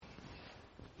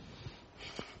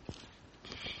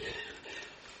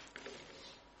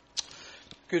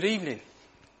Good evening.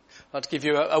 I'd like to give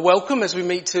you a welcome as we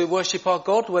meet to worship our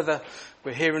God, whether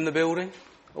we're here in the building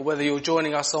or whether you're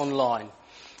joining us online.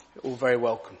 You're all very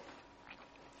welcome.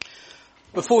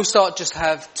 Before we start, just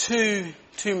have two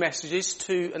messages,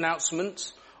 two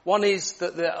announcements. One is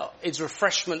that there is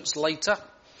refreshments later.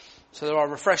 So there are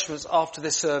refreshments after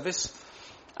this service.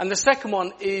 And the second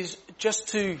one is just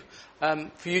to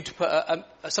for you to put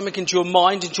something into your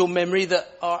mind, into your memory,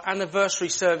 that our anniversary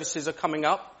services are coming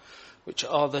up, which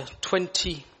are the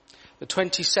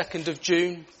 22nd of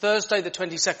June, Thursday the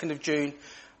 22nd of June,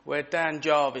 where Dan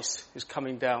Jarvis is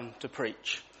coming down to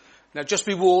preach. Now just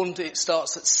be warned, it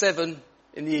starts at 7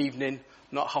 in the evening,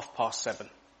 not 7:30.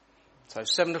 So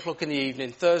 7 o'clock in the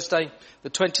evening, Thursday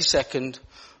the 22nd,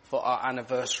 for our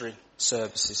anniversary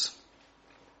services.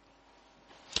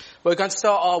 We're going to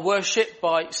start our worship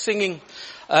by singing,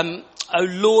 O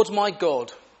Lord my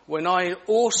God, when I in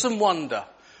awesome wonder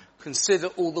consider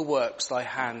all the works thy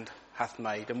hand hath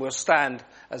made. And we'll stand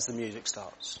as the music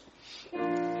starts. I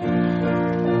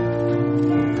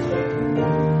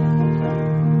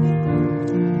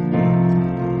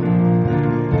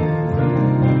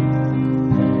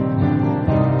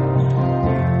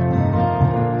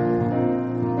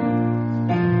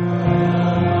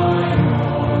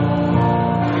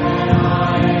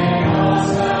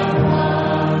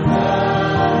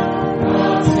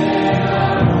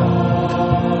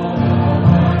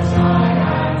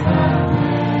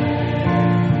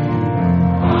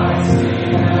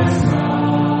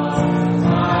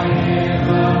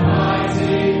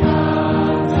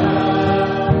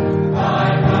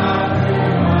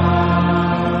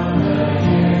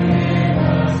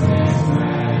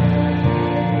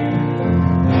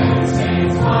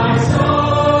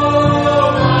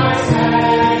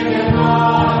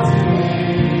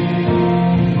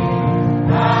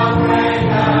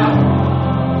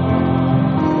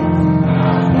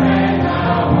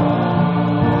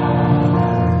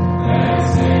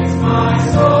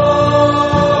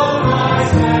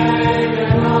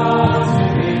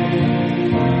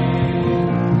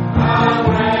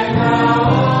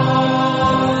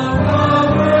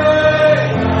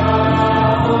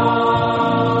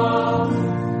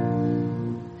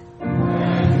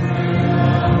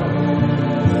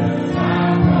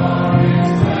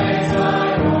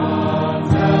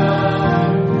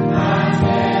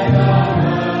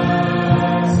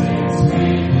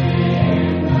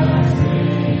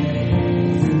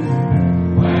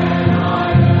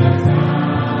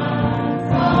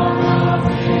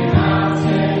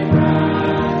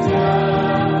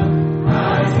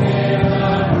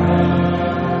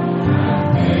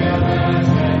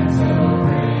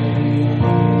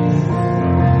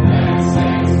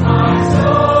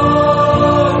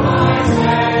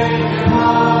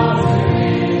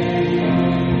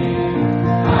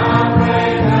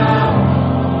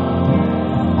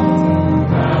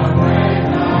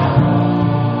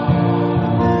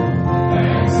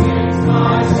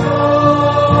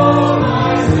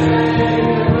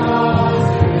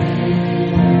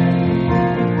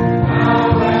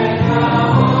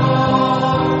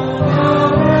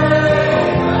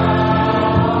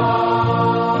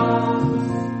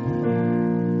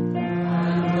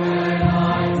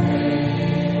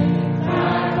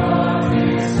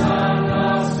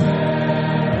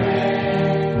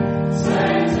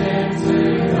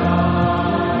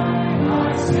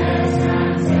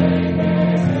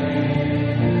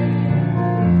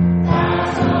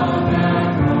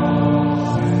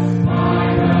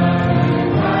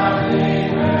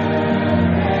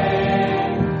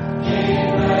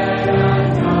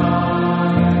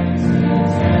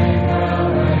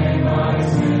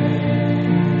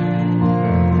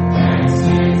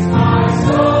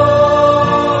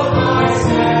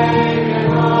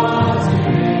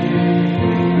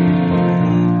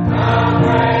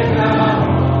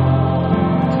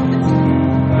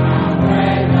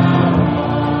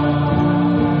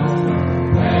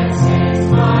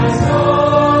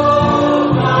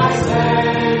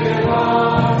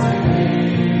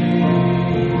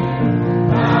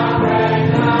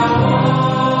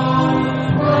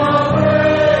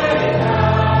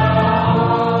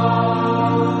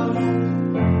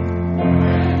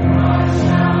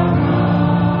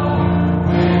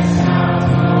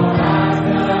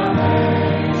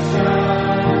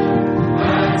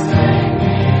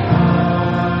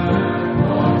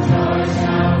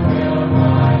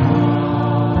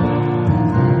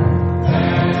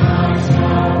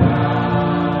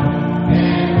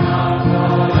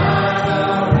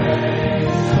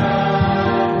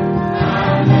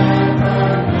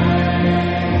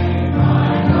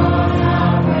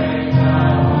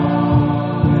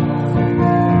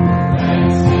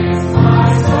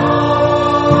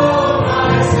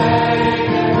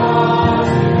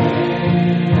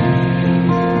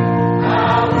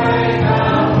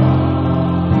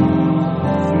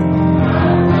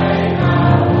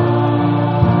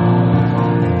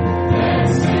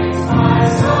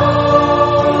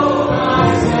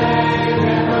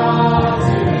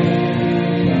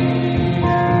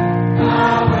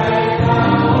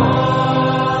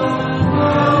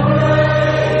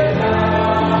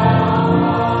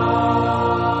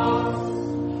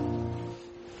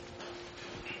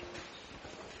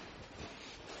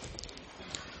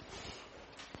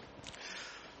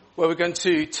Well, we're going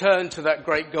to turn to that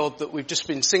great God that we've just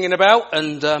been singing about,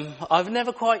 and I've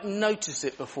never quite noticed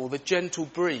it before, the gentle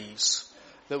breeze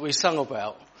that we sung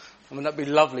about. I mean, that'd be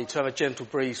lovely to have a gentle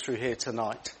breeze through here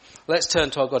tonight. Let's turn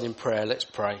to our God in prayer. Let's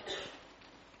pray.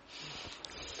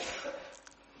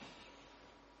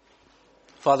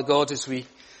 Father God, as we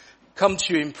come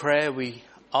to you in prayer, we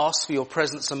ask for your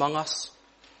presence among us.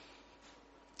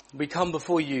 We come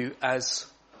before you as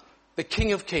the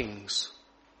King of Kings,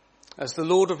 as the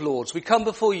Lord of Lords. We come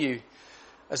before you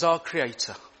as our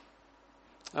Creator.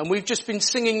 And we've just been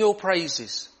singing your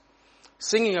praises,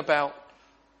 singing about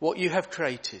what you have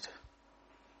created.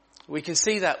 We can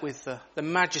see that with the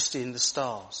majesty in the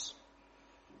stars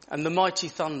and the mighty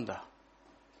thunder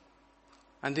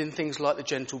and in things like the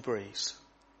gentle breeze.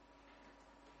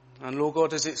 And Lord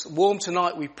God, as it's warm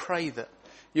tonight, we pray that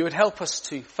you would help us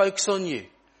to focus on you.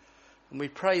 And we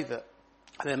pray that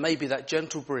there may be that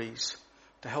gentle breeze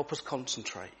to help us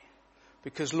concentrate.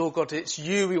 Because, Lord God, it's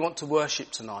you we want to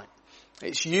worship tonight.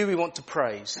 It's you we want to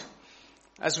praise.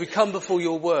 As we come before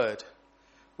your word,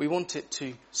 we want it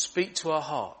to speak to our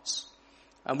hearts.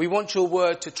 And we want your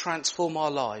word to transform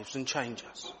our lives and change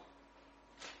us.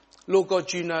 Lord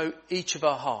God, you know each of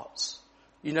our hearts.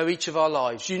 You know each of our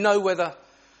lives. You know whether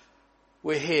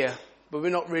we're here, but we're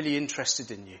not really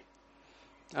interested in you.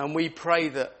 And we pray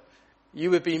that you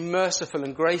would be merciful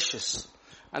and gracious.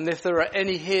 And if there are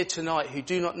any here tonight who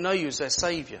do not know you as their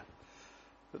Saviour,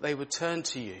 that they would turn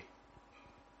to you.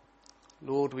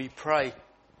 Lord, we pray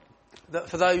that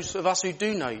for those of us who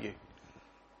do know you,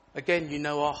 again, you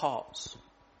know our hearts.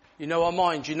 You know our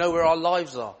minds. You know where our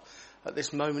lives are at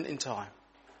this moment in time.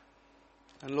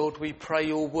 And Lord, we pray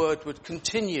your word would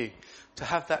continue to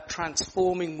have that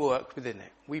transforming work within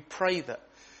it. We pray that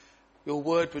your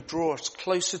word would draw us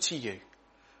closer to you,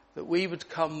 that we would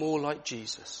come more like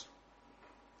Jesus.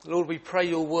 Lord, we pray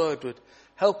your word would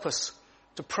help us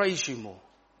to praise you more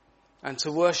and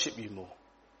to worship you more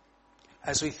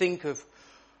as we think of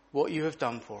what you have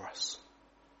done for us.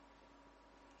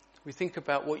 We think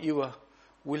about what you are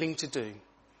willing to do,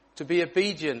 to be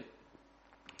obedient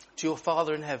to your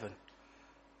Father in heaven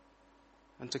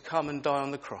and to come and die on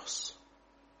the cross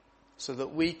so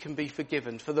that we can be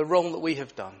forgiven for the wrong that we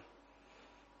have done.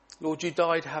 Lord, you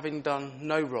died having done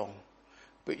no wrong,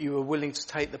 but you were willing to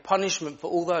take the punishment for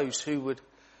all those who would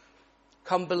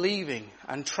come believing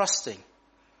and trusting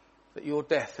that your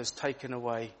death has taken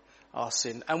away our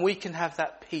sin. And we can have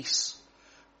that peace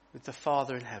with the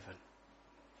Father in heaven.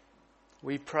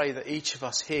 We pray that each of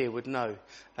us here would know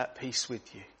that peace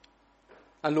with you.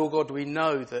 And Lord God, we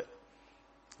know that,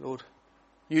 Lord,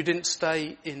 you didn't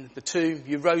stay in the tomb,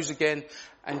 you rose again,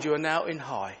 and you are now in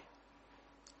high.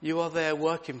 You are there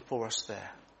working for us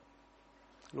there.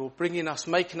 Lord, bringing us,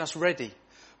 making us ready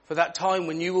for that time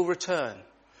when you will return,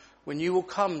 when you will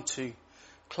come to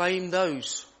claim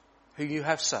those who you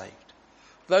have saved,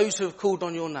 those who have called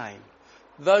on your name,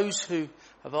 those who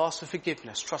have asked for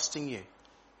forgiveness, trusting you.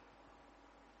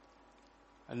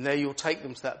 And there you'll take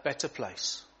them to that better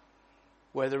place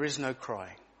where there is no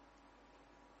crying,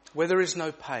 where there is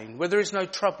no pain, where there is no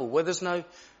trouble, where there's no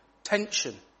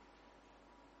tension,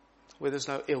 where there's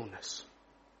no illness.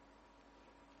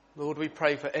 Lord, we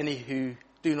pray for any who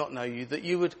do not know you, that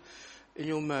you would, in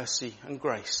your mercy and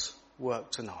grace,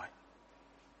 work tonight.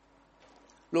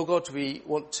 Lord God, we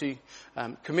want to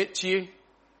commit to you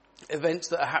events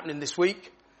that are happening this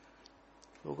week.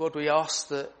 Lord God, we ask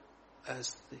that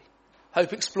as the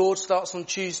Hope Explored starts on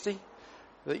Tuesday,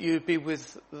 that you would be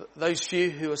with those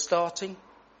few who are starting.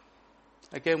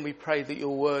 Again, we pray that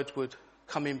your word would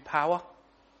come in power.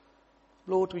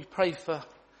 Lord, we pray for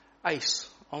ACE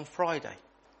on Friday.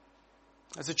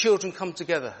 As the children come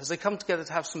together, as they come together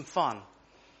to have some fun,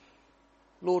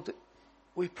 Lord,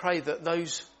 we pray that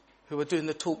those who are doing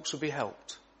the talks will be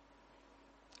helped.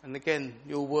 And again,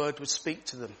 your word would speak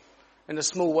to them in a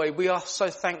small way. We are so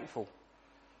thankful,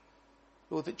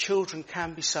 Lord, that children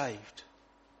can be saved.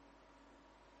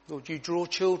 Lord, you draw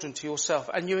children to yourself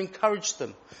and you encourage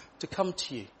them to come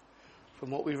to you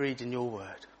from what we read in your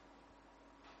word.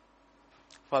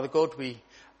 Father God, we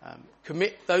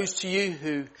commit those to you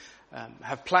who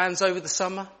have plans over the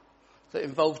summer that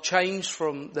involve change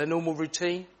from their normal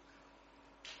routine.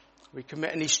 We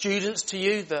commit any students to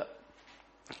you that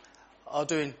are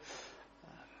doing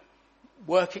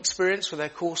work experience for their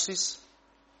courses.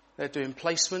 They're doing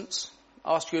placements.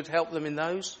 Ask you to help them in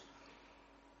those.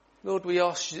 Lord, we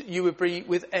ask you would be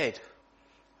with Ed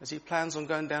as he plans on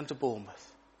going down to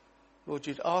Bournemouth. Lord,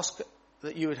 you'd ask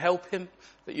that you would help him,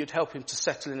 that you'd help him to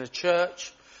settle in a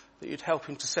church, that you'd help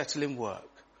him to settle in work.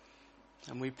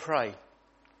 And we pray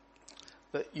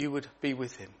that you would be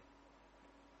with him.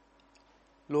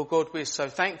 Lord God, we're so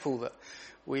thankful that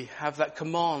we have that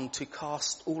command to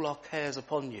cast all our cares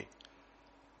upon you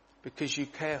because you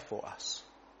care for us.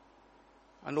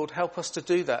 And Lord, help us to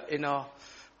do that in our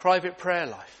private prayer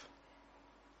life,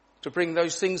 to bring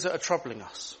those things that are troubling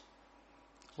us,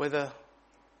 whether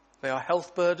they are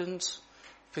health burdens,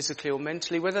 physically or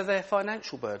mentally, whether they're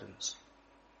financial burdens,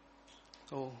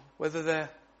 or whether they're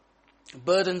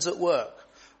burdens at work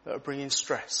that are bringing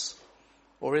stress,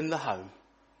 or in the home.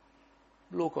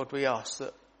 Lord God, we ask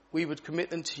that we would commit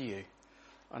them to you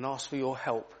and ask for your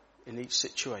help in each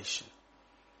situation.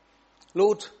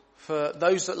 Lord, for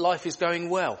those that life is going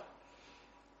well,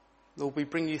 Lord, we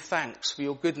bring you thanks for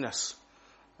your goodness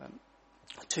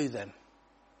to them.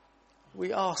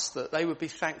 We ask that they would be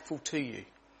thankful to you,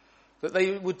 that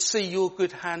they would see your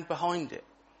good hand behind it,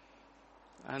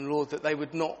 and Lord, that they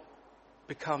would not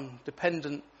become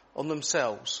dependent on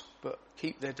themselves, but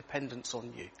keep their dependence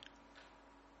on you.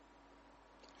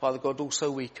 Father God,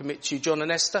 also we commit to you John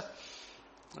and Esther.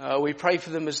 We pray for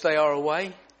them as they are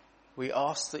away. We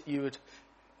ask that you would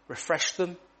refresh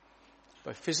them,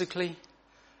 both physically,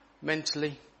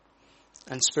 mentally,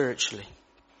 and spiritually.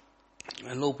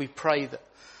 And Lord, we pray that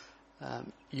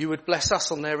you would bless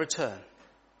us on their return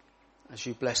as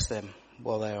you bless them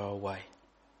while they are away.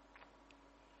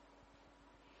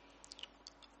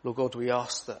 Lord God, we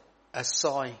ask that as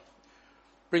Si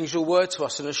brings your word to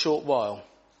us in a short while,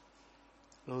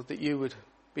 Lord, that you would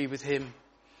be with him,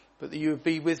 but that you would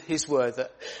be with his word,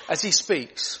 that as he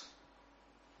speaks,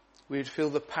 we would feel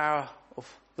the power of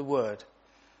the word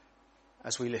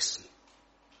as we listen.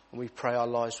 And we pray our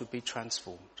lives would be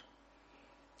transformed.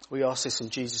 We ask this in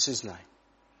Jesus' name.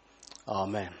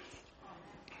 Amen.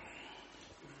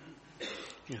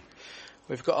 Yeah.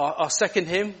 We've got our second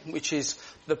hymn, which is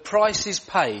The Price is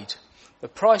Paid. The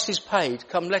price is paid.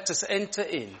 Come, let us enter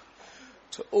in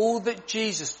to all that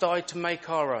Jesus died to make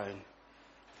our own.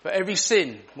 For every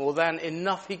sin, more than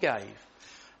enough he gave,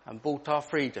 and bought our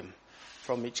freedom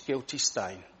from each guilty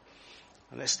stain.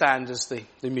 And let's stand as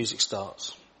the music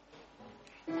starts.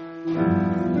 Yeah.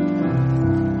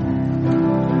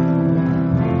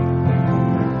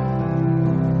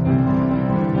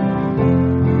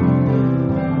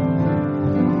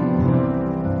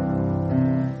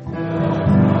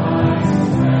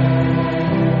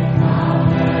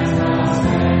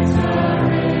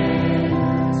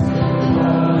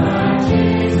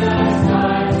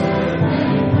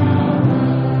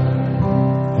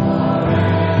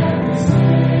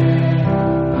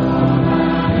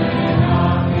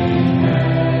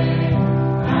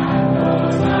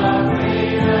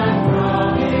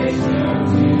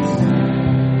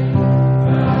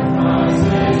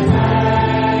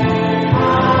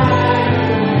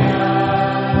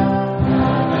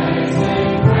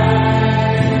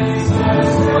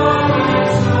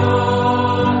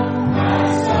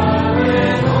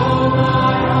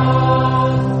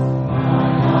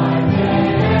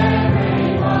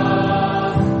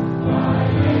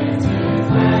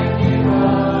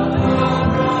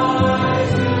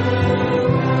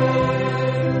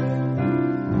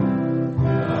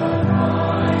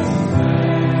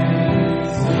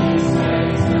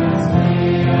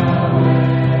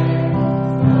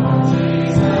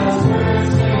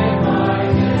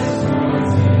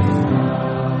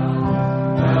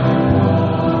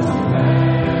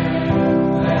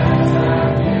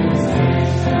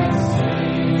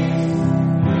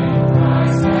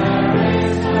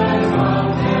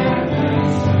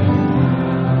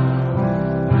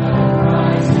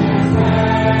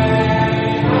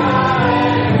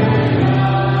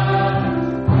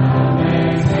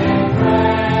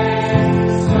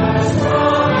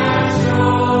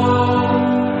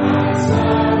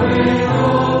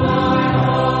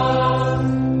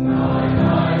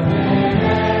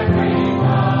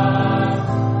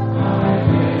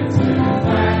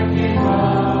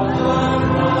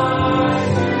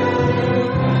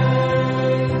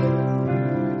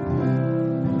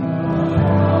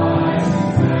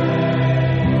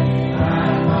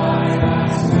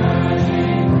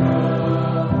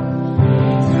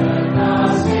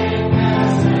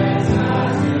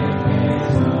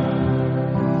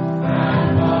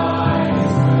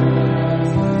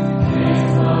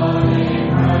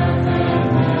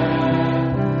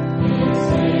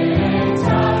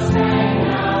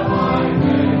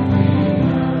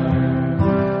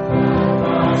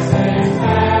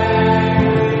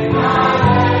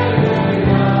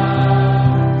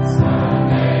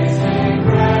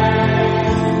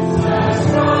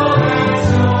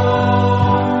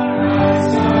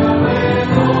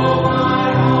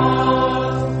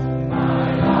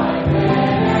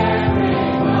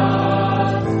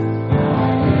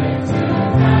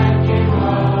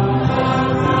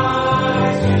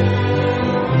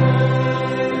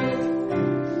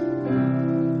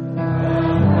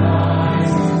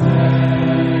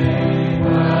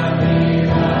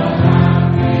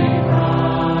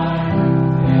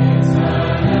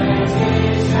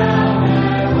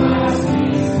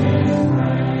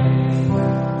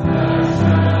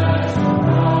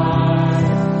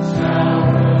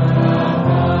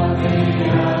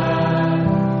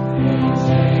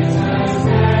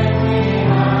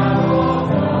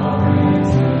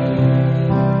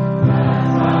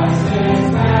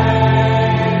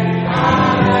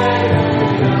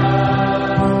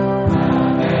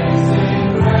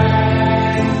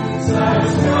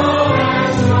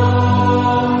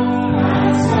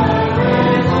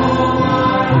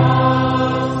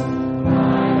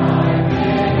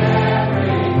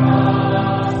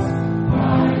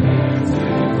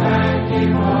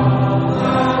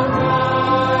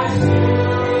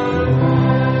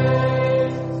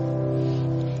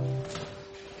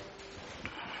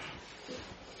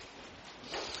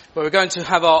 Well, we're going to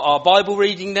have our Bible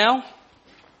reading now,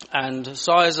 and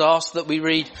Isaiah's asked that we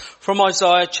read from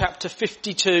Isaiah chapter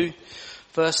 52,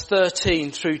 verse 13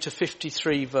 through to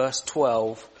 53, verse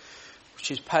 12,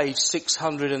 which is page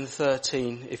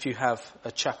 613 if you have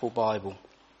a chapel Bible.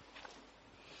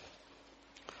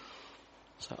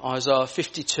 So Isaiah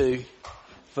 52,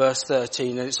 verse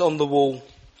 13, and it's on the wall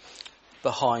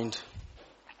behind.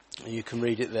 You can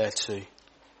read it there too.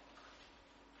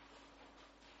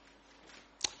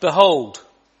 Behold,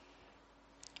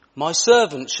 my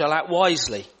servant shall act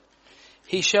wisely.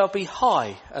 He shall be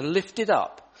high and lifted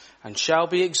up and shall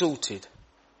be exalted.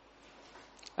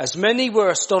 As many were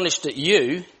astonished at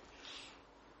you,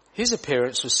 his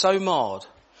appearance was so marred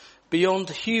beyond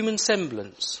human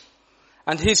semblance,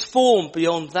 and his form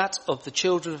beyond that of the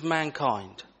children of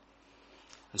mankind.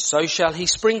 And so shall he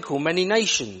sprinkle many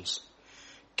nations.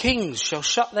 Kings shall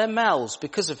shut their mouths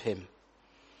because of him.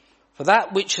 For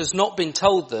that which has not been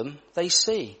told them, they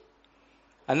see.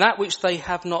 And that which they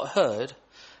have not heard,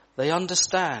 they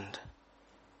understand.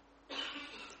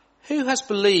 Who has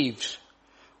believed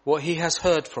what he has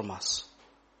heard from us?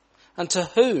 And to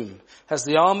whom has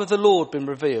the arm of the Lord been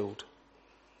revealed?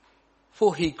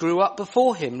 For he grew up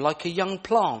before him like a young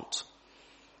plant,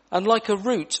 and like a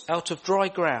root out of dry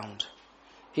ground.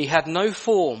 He had no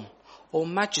form or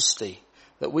majesty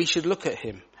that we should look at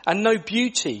him, and no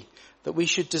beauty that we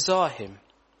should desire him.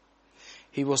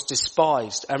 He was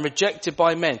despised and rejected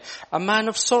by men, a man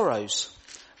of sorrows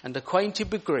and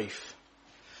acquainted with grief.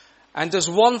 And as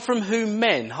one from whom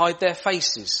men hide their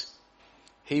faces,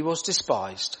 he was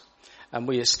despised, and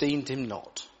we esteemed him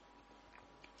not.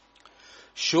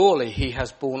 Surely he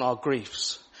has borne our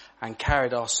griefs and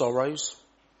carried our sorrows,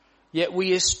 yet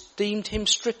we esteemed him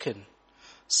stricken,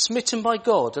 smitten by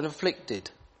God and afflicted.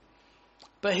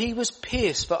 But he was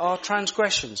pierced for our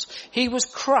transgressions. He was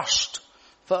crushed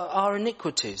for our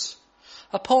iniquities.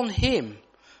 Upon him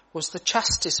was the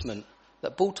chastisement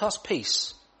that brought us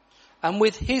peace, and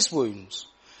with his wounds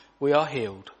we are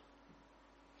healed.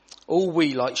 All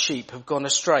we like sheep have gone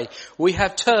astray. We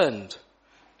have turned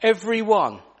every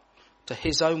one to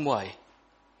his own way,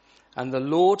 and the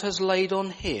Lord has laid on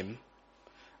him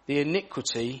the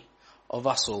iniquity of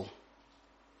us all.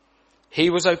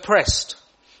 He was oppressed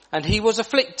and he was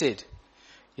afflicted,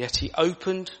 yet he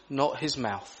opened not his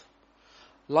mouth.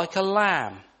 Like a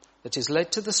lamb that is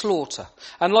led to the slaughter,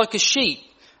 and like a sheep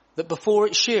that before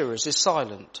its shearers is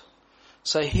silent,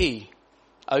 so he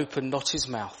opened not his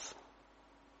mouth.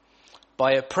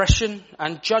 By oppression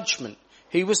and judgment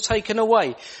he was taken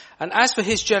away. And as for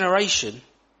his generation,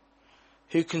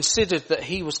 who considered that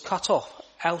he was cut off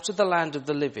out of the land of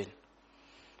the living,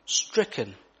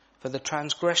 stricken for the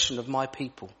transgression of my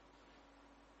people.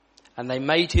 And they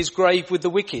made his grave with the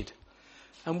wicked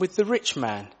and with the rich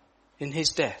man in his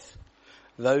death,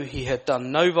 though he had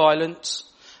done no violence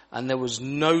and there was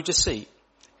no deceit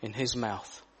in his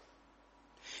mouth.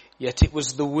 Yet it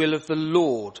was the will of the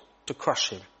Lord to crush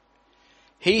him.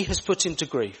 He has put him to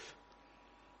grief.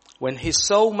 When his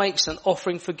soul makes an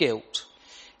offering for guilt,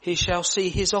 he shall see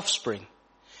his offspring.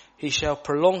 He shall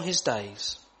prolong his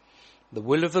days. The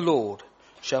will of the Lord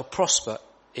shall prosper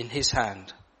in his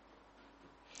hand.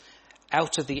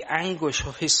 Out of the anguish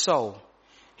of his soul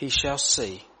he shall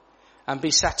see and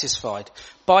be satisfied.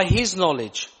 By his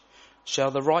knowledge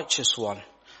shall the righteous one,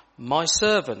 my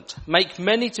servant, make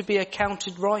many to be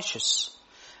accounted righteous,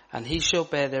 and he shall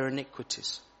bear their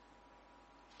iniquities.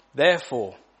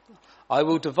 Therefore I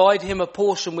will divide him a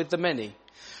portion with the many,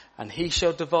 and he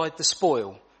shall divide the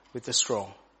spoil with the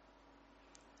strong.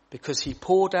 Because he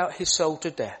poured out his soul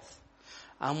to death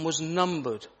and was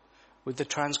numbered with the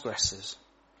transgressors.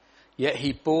 Yet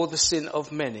he bore the sin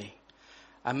of many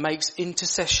and makes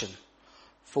intercession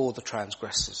for the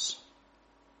transgressors.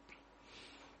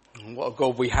 And what a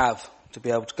God we have to be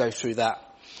able to go through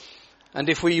that. And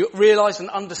if we realise and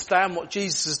understand what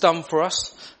Jesus has done for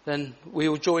us, then we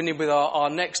will join in with our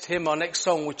next hymn, our next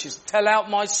song, which is Tell Out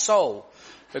My Soul,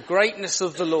 the greatness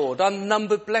of the Lord,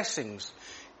 unnumbered blessings,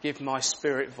 give my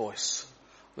spirit voice.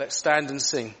 Let's stand and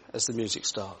sing as the music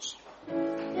starts.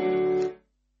 Word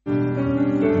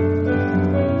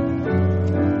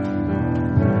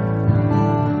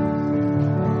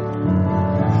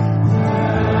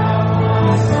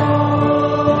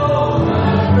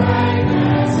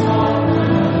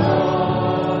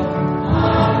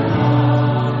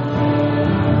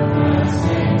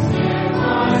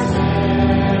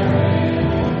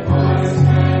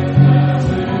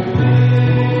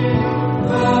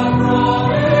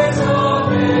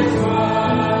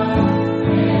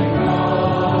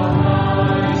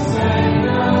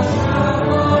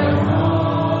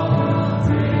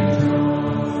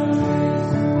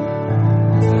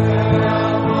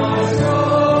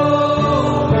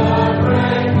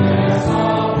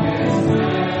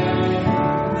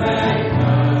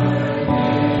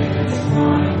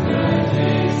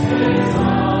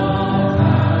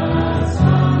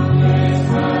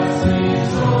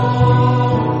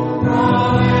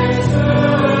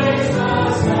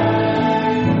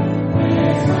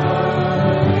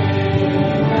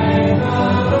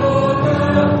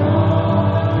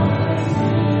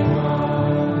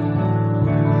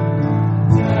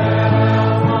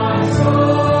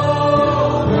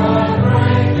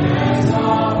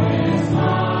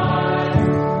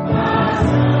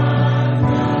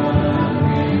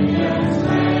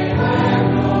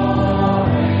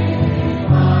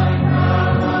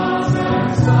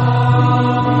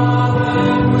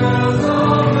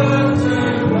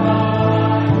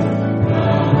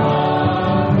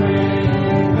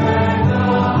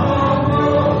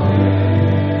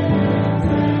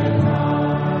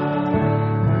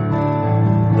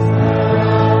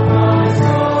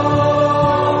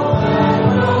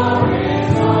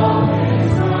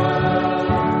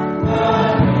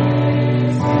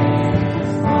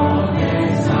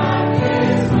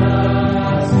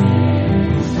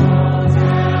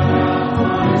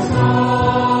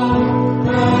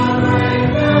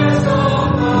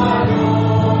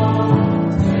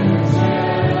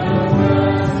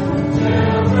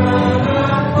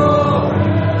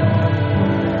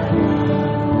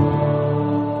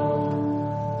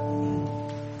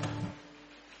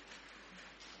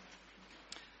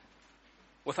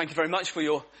Well, thank you very much for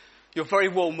your very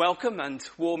warm welcome, and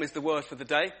warm is the word for the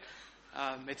day.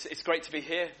 It's great to be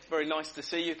here. It's very nice to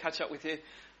see you, catch up with you.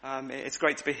 It's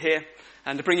great to be here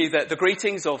and to bring you the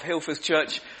greetings of Hillfield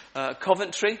Church,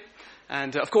 Coventry.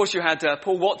 And of course you had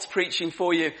Paul Watts preaching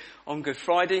for you on Good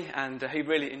Friday, and he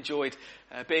really enjoyed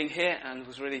being here and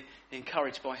was really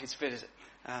encouraged by his visit.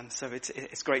 So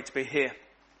it's great to be here.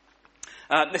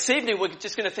 This evening we're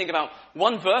just going to think about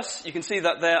one verse. You can see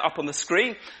that there up on the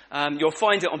screen. You'll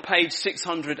find it on page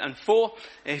 604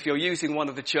 if you're using one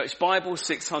of the church Bibles,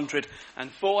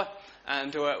 604.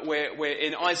 And we're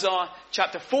in Isaiah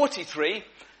chapter 43,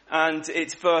 and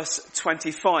it's verse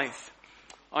 25.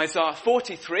 Isaiah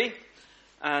 43,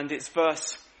 and it's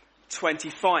verse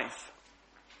 25.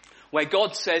 Where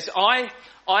God says, I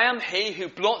am he who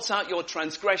blots out your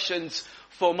transgressions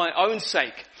for my own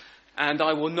sake, and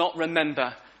I will not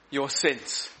remember your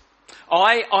sins.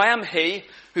 I am he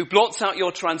who blots out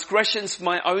your transgressions for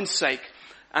my own sake,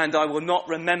 and I will not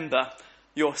remember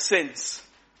your sins.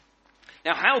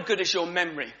 Now, how good is your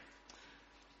memory?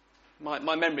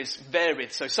 My memory is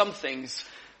varied, so some things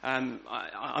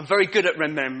I'm very good at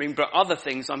remembering, but other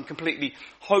things I'm completely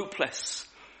hopeless.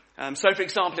 So, for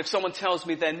example, if someone tells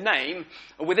me their name,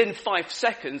 within 5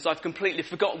 seconds I've completely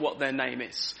forgotten what their name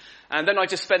is. And then I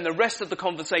just spend the rest of the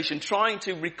conversation trying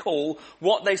to recall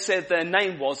what they said their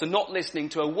name was and not listening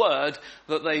to a word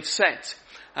that they've said.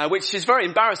 Which is very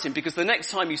embarrassing because the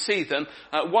next time you see them,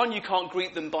 one, you can't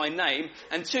greet them by name,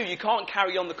 and two, you can't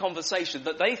carry on the conversation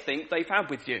that they think they've had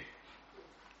with you.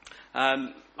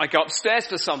 I go upstairs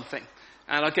for something,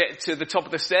 and I get to the top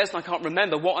of the stairs and I can't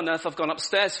remember what on earth I've gone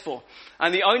upstairs for.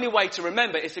 And the only way to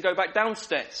remember is to go back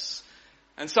downstairs.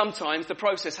 And sometimes the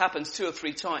process happens 2 or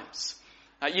 3 times.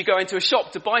 You go into a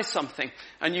shop to buy something,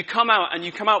 and you come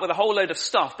out with a whole load of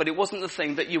stuff, but it wasn't the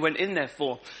thing that you went in there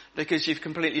for, because you've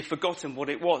completely forgotten what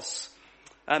it was.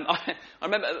 I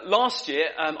remember last year,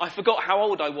 I forgot how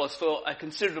old I was for a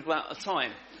considerable amount of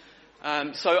time.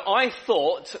 So I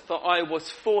thought that I was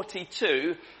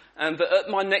 42, and that at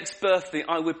my next birthday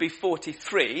I would be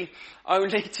 43,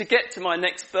 only to get to my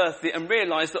next birthday and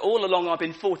realise that all along I've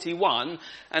been 41,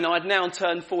 and I'd now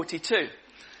turned 42.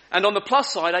 And on the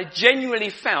plus side, I genuinely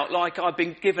felt like I'd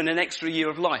been given an extra year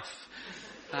of life.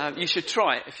 You should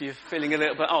try it if you're feeling a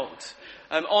little bit old.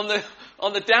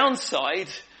 On the downside,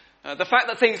 the fact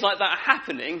that things like that are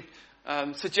happening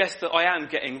suggests that I am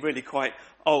getting really quite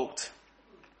old.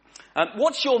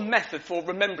 What's your method for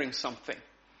remembering something?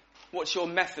 What's your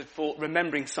method for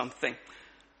remembering something?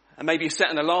 Maybe you set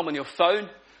an alarm on your phone.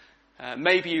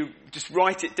 Maybe you just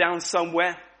write it down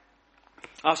somewhere.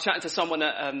 I was chatting to someone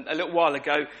a little while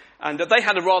ago, and they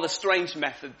had a rather strange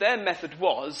method. Their method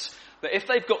was that if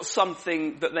they've got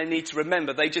something that they need to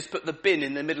remember, they just put the bin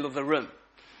in the middle of the room.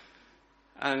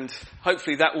 And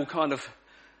hopefully that will kind of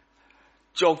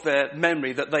jog their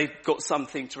memory that they've got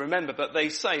something to remember. But they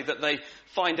say that they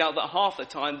find out that half the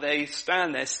time they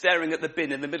stand there staring at the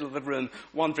bin in the middle of the room,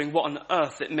 wondering what on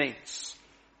earth it means.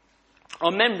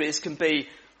 Our memories can be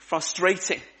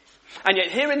frustrating. And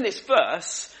yet here in this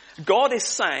verse, God is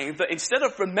saying that instead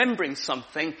of remembering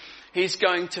something, he's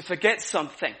going to forget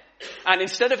something. And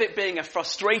instead of it being a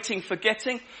frustrating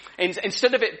forgetting,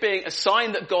 instead of it being a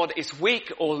sign that God is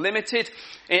weak or limited,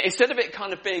 instead of it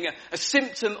kind of being a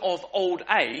symptom of old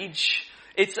age,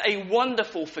 it's a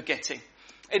wonderful forgetting.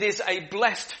 It is a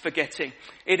blessed forgetting.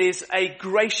 It is a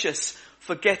gracious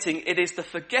forgetting. It is the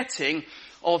forgetting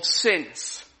of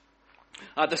sins.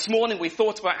 This morning we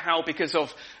thought about how because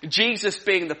of Jesus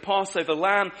being the Passover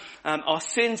lamb, our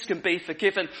sins can be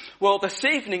forgiven. Well, this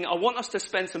evening I want us to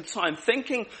spend some time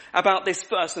thinking about this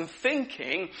verse and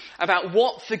thinking about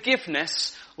what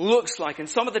forgiveness looks like and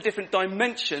some of the different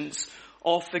dimensions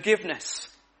of forgiveness.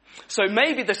 So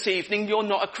maybe this evening you're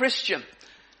not a Christian.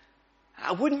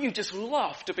 Wouldn't you just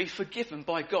love to be forgiven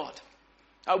by God?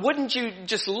 Wouldn't you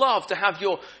just love to have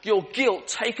your guilt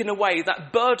taken away,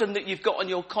 that burden that you've got on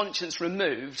your conscience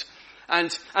removed, and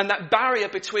that barrier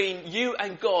between you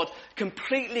and God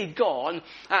completely gone,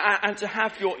 and to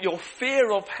have your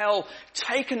fear of hell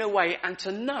taken away, and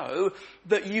to know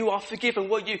that you are forgiven?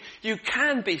 Well, you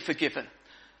can be forgiven.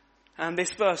 And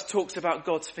this verse talks about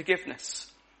God's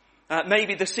forgiveness.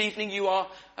 Maybe this evening you are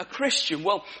a Christian.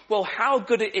 Well, how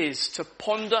good it is to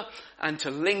ponder and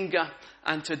to linger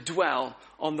and to dwell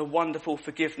on the wonderful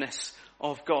forgiveness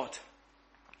of God.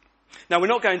 Now, we're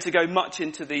not going to go much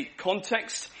into the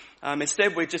context.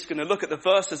 Instead, we're just going to look at the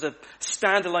verse as a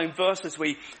standalone verse as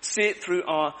we see it through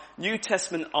our New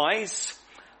Testament eyes.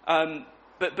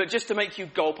 But just to make you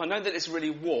gulp, I know that it's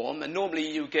really warm, and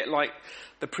normally you get like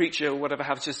the preacher or whatever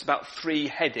has just about 3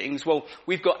 headings. Well,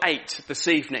 we've got 8 this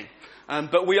evening.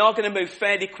 But we are going to move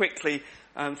fairly quickly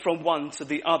from one to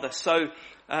the other. So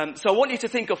I want you to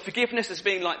think of forgiveness as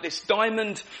being like this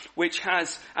diamond which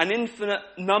has an infinite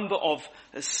number of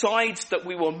sides that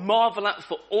we will marvel at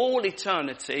for all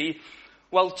eternity.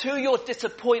 Well, to your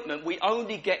disappointment, we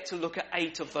only get to look at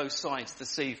 8 of those sides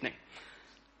this evening.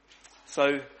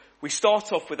 So we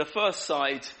start off with the first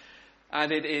side,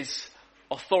 and it is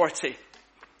authority.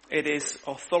 It is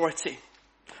authority.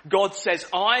 God says,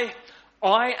 I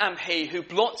am he who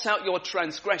blots out your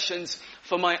transgressions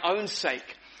for my own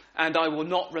sake, and I will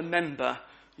not remember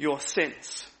your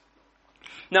sins.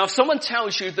 Now, if someone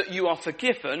tells you that you are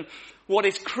forgiven, what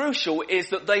is crucial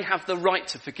is that they have the right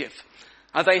to forgive.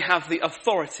 And they have the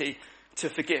authority to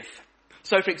forgive.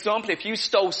 So, for example, if you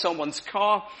stole someone's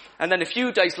car, and then a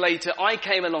few days later I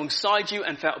came alongside you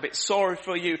and felt a bit sorry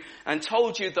for you and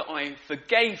told you that I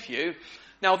forgave you,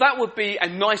 now that would be a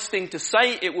nice thing to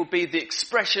say. It would be the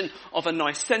expression of a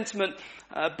nice sentiment,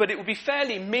 but it would be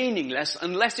fairly meaningless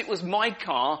unless it was my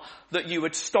car that you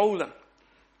had stolen.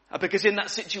 Because in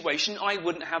that situation, I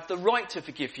wouldn't have the right to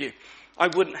forgive you. I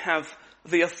wouldn't have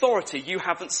the authority. You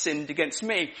haven't sinned against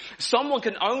me. Someone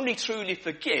can only truly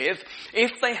forgive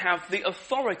if they have the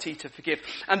authority to forgive.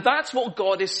 And that's what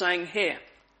God is saying here.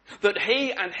 That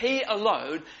he and he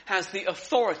alone has the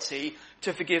authority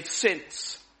to forgive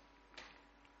sins.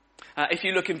 If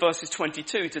you look in verses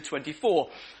 22 to 24,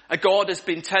 God has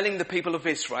been telling the people of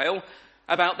Israel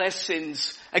about their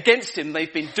sins against him.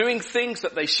 They've been doing things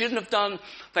that they shouldn't have done.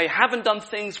 They haven't done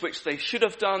things which they should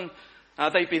have done.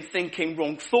 They've been thinking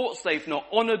wrong thoughts. They've not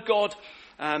honoured God.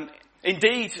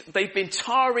 Indeed, they've been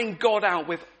tiring God out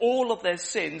with all of their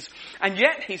sins. And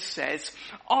yet he says,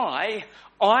 I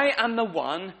am the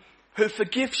one who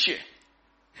forgives you.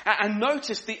 And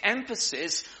notice the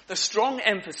emphasis, the strong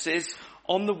emphasis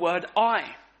on the word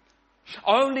I.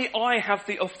 Only I have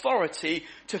the authority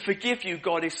to forgive you,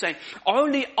 God is saying.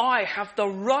 Only I have the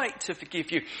right to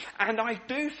forgive you. And I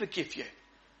do forgive you.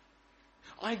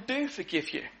 I do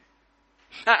forgive you.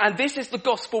 And this is the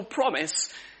gospel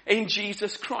promise in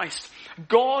Jesus Christ.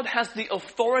 God has the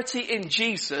authority in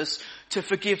Jesus to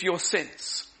forgive your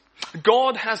sins.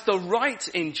 God has the right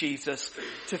in Jesus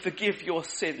to forgive your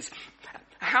sins.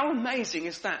 How amazing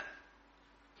is that?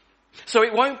 So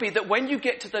it won't be that when you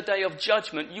get to the day of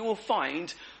judgment, you will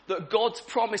find that God's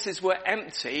promises were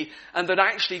empty and that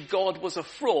actually God was a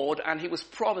fraud and he was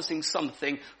promising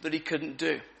something that he couldn't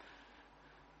do.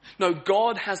 No,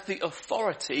 God has the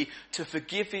authority to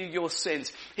forgive you your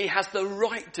sins. He has the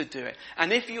right to do it.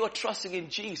 And if you are trusting in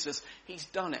Jesus, he's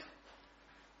done it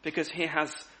because he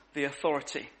has the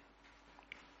authority.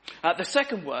 The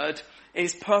second word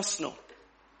is personal.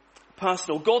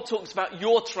 Personal. God talks about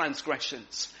your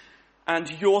transgressions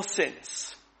and your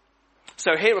sins.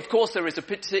 So here, of course, there is a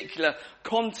particular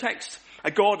context.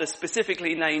 God has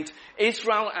specifically named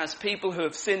Israel as people who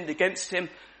have sinned against him.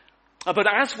 But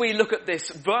as we look at this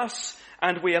verse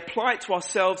and we apply it to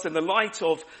ourselves in the light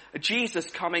of Jesus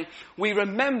coming, we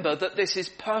remember that this is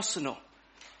personal.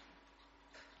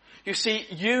 You see,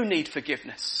 you need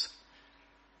forgiveness.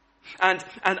 And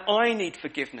I need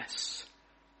forgiveness.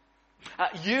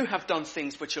 You have done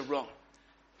things which are wrong.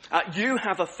 You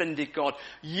have offended God.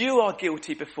 You are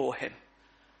guilty before him.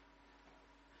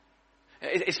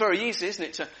 It's very easy,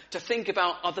 isn't it, to think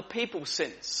about other people's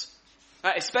sins.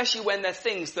 Especially when they're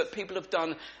things that people have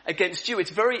done against you.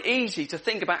 It's very easy to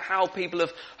think about how people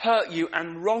have hurt you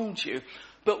and wronged you.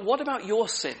 But what about your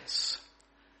sins?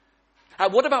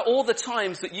 What about all the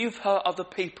times that you've hurt other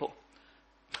people?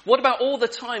 What about all the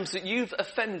times that you've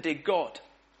offended God?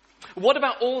 What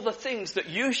about all the things that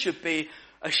you should be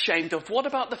ashamed of? What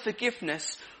about the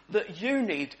forgiveness that you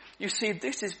need? You see,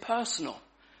 this is personal.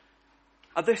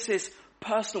 This is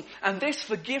personal. And this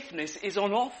forgiveness is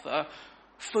on offer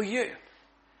for you.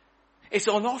 It's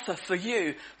on offer for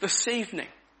you this evening.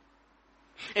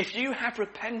 If you have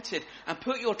repented and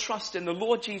put your trust in the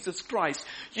Lord Jesus Christ,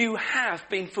 you have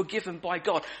been forgiven by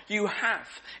God. You have.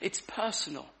 It's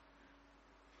personal.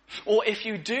 Or if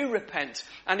you do repent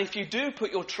and if you do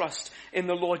put your trust in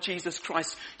the Lord Jesus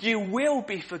Christ, you will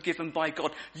be forgiven by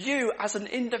God. You as an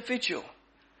individual.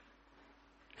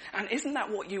 And isn't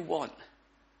that what you want?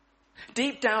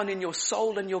 Deep down in your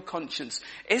soul and your conscience,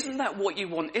 isn't that what you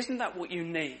want? Isn't that what you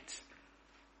need?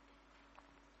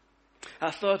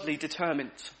 Thirdly,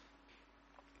 determined.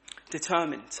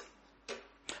 Determined.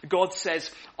 God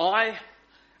says, I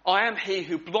am he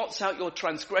who blots out your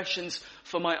transgressions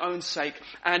for my own sake,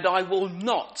 and I will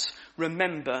not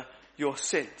remember your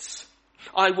sins.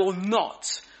 I will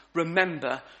not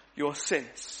remember your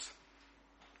sins.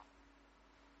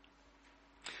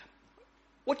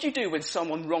 What do you do when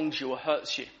someone wrongs you or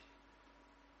hurts you?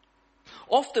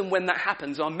 often when that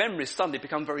happens, our memories suddenly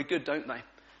become very good, don't they?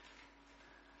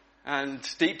 And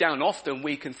deep down, often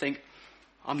we can think,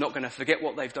 I'm not going to forget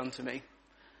what they've done to me.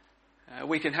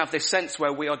 We can have this sense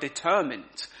where we are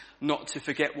determined not to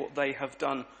forget what they have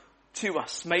done to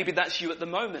us. Maybe that's you at the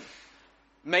moment.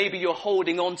 Maybe you're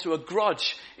holding on to a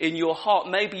grudge in your heart.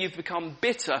 Maybe you've become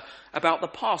bitter about the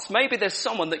past. Maybe there's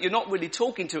someone that you're not really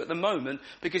talking to at the moment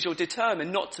because you're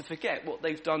determined not to forget what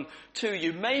they've done to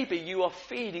you. Maybe you are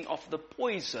feeding off the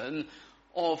poison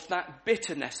of that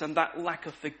bitterness and that lack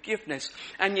of forgiveness.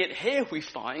 And yet here we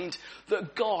find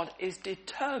that God is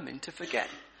determined to forget.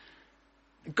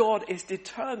 God is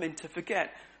determined to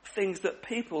forget things that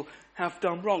people have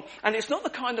done wrong. And it's not the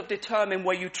kind of determined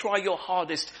where you try your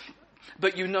hardest,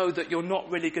 but you know that you're not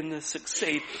really going to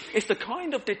succeed. It's the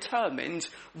kind of determined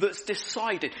that's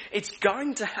decided. It's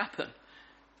going to happen.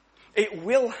 It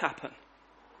will happen.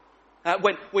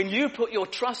 When you put your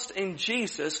trust in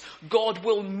Jesus, God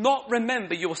will not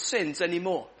remember your sins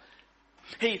anymore.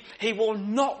 He will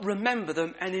not remember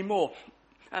them anymore.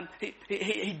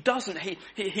 He doesn't.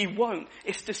 He won't.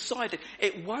 It's decided.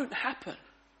 It won't happen.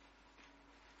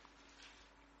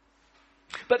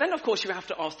 But then, of course, you have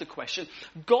to ask the question,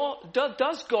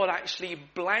 does God actually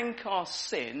blank our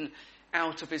sin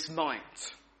out of his mind?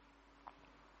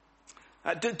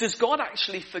 Does God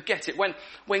actually forget it?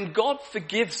 When God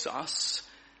forgives us,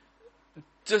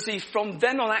 does he from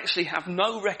then on actually have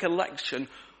no recollection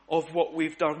of what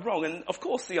we've done wrong? And of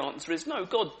course the answer is no.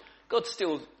 God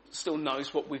still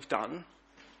knows what we've done.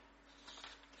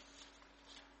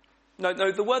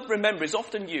 No, the word remember is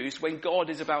often used when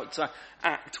God is about to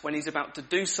act, when he's about to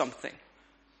do something.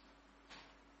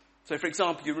 So, for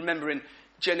example, you remember in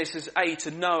Genesis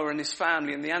 8, Noah and his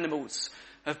family and the animals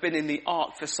have been in the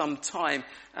ark for some time,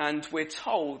 and we're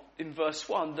told in verse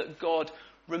 1 that God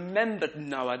remembered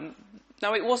Noah.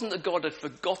 Now, it wasn't that God had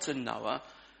forgotten Noah,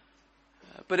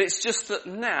 but it's just that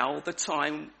now the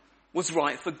time was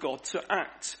right for God to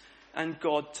act and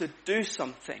God to do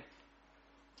something.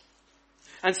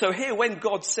 And so here, when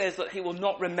God says that he will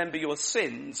not remember your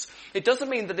sins, it doesn't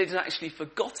mean that he's actually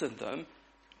forgotten them.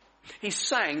 He's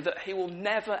saying that he will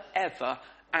never, ever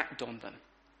act on them.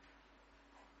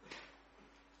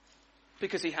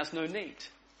 Because he has no need.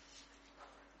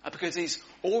 Because he's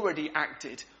already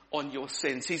acted on your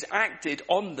sins. He's acted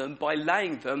on them by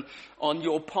laying them on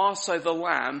your Passover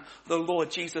lamb, the Lord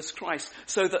Jesus Christ.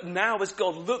 So that now as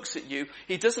God looks at you,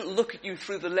 he doesn't look at you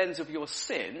through the lens of your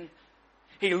sin.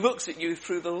 He looks at you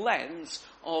through the lens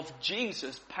of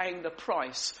Jesus paying the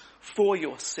price for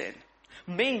your sin.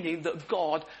 Meaning that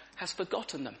God has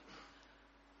forgotten them.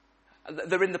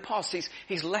 They're in the past.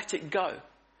 He's let it go.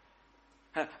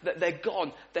 They're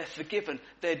gone. They're forgiven.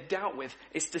 They're dealt with.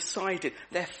 It's decided.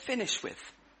 They're finished with.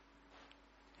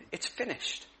 It's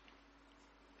finished.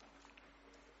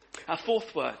 Our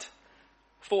fourth word.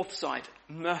 Fourth side.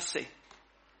 Mercy.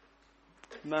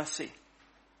 Mercy.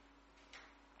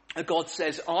 God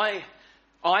says, I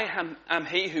am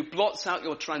he who blots out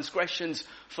your transgressions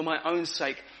for my own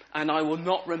sake, and I will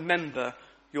not remember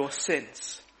your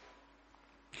sins.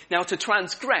 Now, to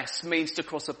transgress means to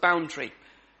cross a boundary.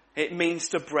 It means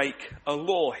to break a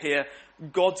law. Here,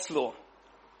 God's law.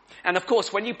 And of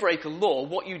course, when you break a law,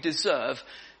 what you deserve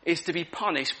is to be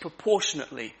punished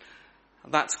proportionately.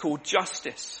 That's called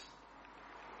justice.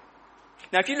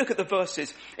 Now, if you look at the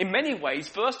verses, in many ways,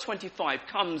 verse 25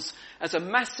 comes as a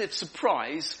massive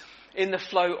surprise in the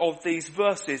flow of these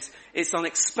verses. It's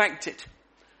unexpected.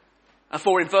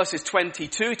 For in verses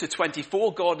 22 to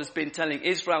 24, God has been telling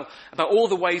Israel about all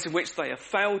the ways in which they have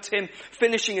failed him,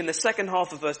 finishing in the second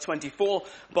half of verse 24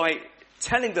 by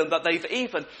telling them that they've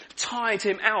even tired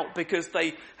him out because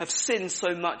they have sinned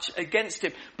so much against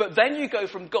him. But then you go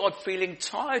from God feeling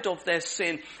tired of their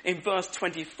sin in verse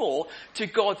 24 to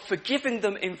God forgiving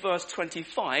them in verse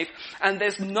 25, and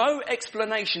there's no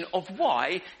explanation of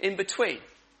why in between.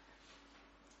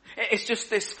 It's just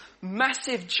this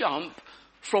massive jump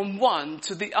from one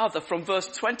to the other, from verse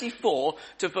 24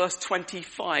 to verse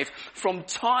 25, from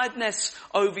tiredness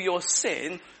over your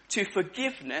sin to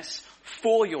forgiveness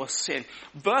for your sin.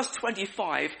 Verse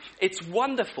 25, it's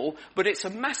wonderful, but it's a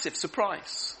massive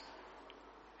surprise.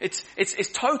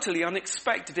 It's totally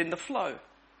unexpected in the flow.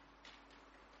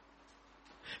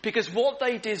 Because what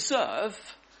they deserve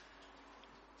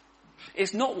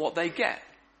is not what they get.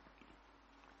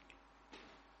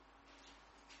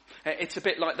 It's a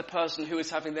bit like the person who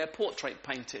is having their portrait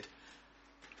painted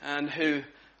and who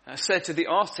said to the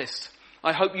artist,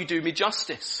 "I hope you do me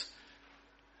justice."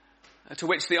 To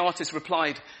which the artist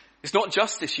replied, "It's not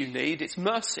justice you need, it's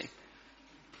mercy."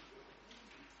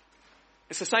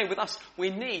 It's the same with us. We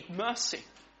need mercy.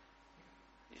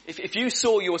 If you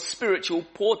saw your spiritual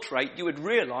portrait, you would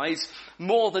realize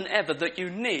more than ever that you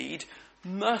need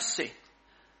mercy.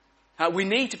 We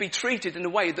need to be treated in a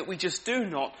way that we just do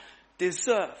not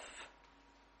deserve.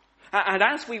 And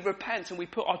as we repent and we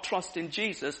put our trust in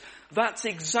Jesus, that's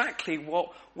exactly what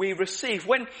we receive.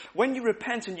 When you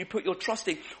repent and you put your trust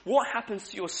in, what happens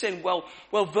to your sin?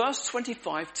 Well, verse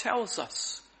 25 tells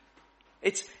us.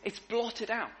 It's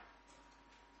blotted out.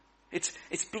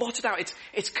 It's blotted out.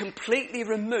 It's completely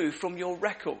removed from your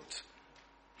record.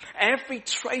 Every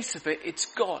trace of it, it's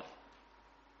gone.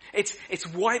 It's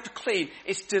wiped clean.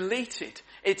 It's deleted.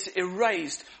 It's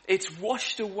erased. It's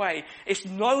washed away. It's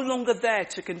no longer there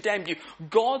to condemn you.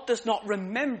 God does not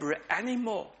remember it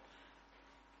anymore.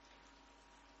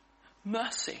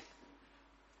 Mercy.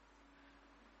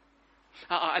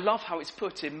 I love how it's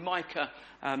put in Micah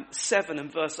 7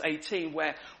 and verse 18,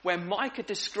 where Micah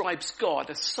describes God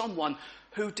as someone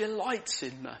who delights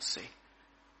in mercy.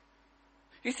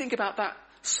 You think about that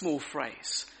small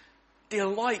phrase.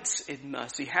 Delights in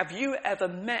mercy. Have you ever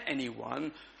met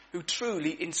anyone who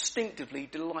truly instinctively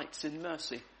delights in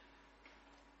mercy?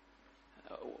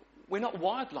 We're not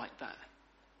wired like that.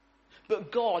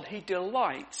 But God, he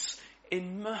delights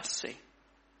in mercy.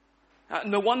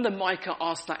 No wonder Micah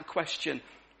asked that question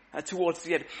towards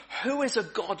the end. Who is a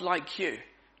God like you,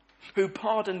 who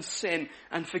pardons sin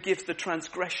and forgives the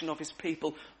transgression of his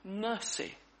people?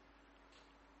 Mercy.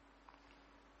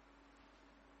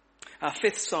 Our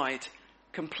fifth side,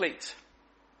 complete.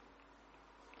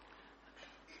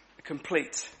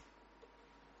 Complete.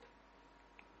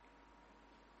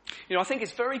 You know, I think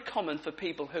it's very common for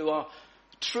people who are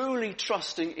truly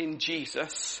trusting in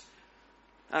Jesus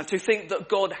to think that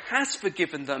God has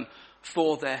forgiven them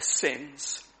for their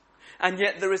sins. And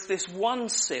yet there is this one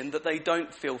sin that they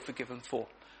don't feel forgiven for.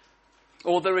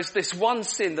 Or there is this one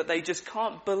sin that they just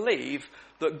can't believe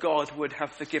that God would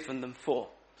have forgiven them for.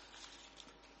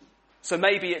 So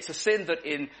maybe it's a sin that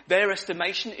in their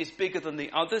estimation is bigger than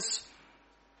the others.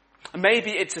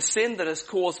 Maybe it's a sin that has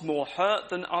caused more hurt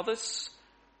than others.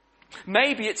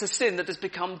 Maybe it's a sin that has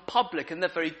become public and they're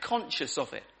very conscious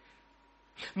of it.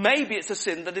 Maybe it's a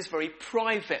sin that is very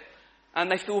private and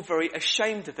they feel very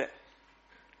ashamed of it.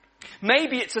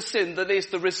 Maybe it's a sin that is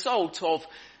the result of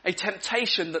a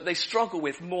temptation that they struggle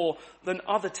with more than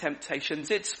other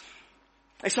temptations. It's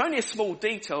only a small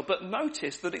detail, but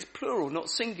notice that it's plural, not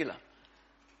singular.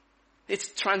 It's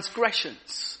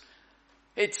transgressions.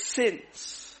 It's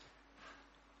sins.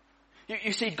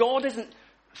 You see, God isn't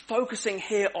focusing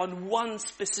here on one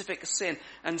specific sin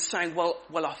and saying, well,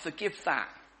 I'll forgive that.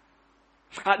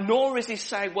 Nor is he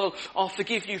saying, well, I'll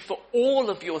forgive you for all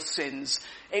of your sins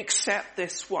except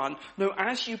this one. No,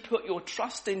 as you put your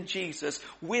trust in Jesus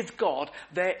with God,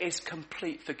 there is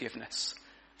complete forgiveness.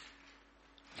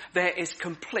 There is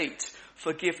complete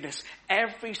forgiveness.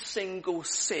 Every single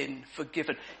sin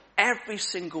forgiven. Every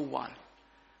single one.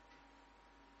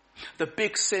 The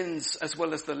big sins as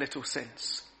well as the little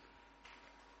sins.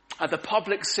 The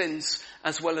public sins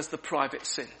as well as the private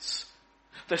sins.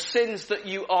 The sins that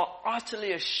you are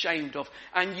utterly ashamed of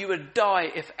and you would die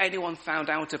if anyone found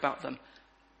out about them.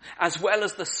 As well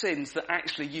as the sins that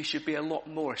actually you should be a lot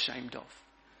more ashamed of.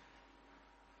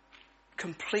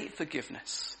 Complete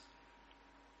forgiveness.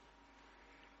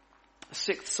 The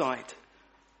sixth side,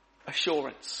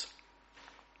 assurance.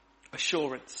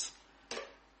 Assurance.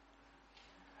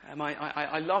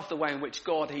 I love the way in which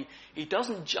God, he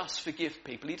doesn't just forgive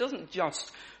people. He doesn't just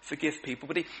forgive people,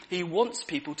 but he wants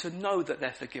people to know that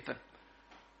they're forgiven.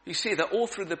 You see that all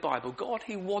through the Bible. God,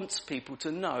 he wants people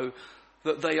to know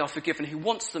that they are forgiven. He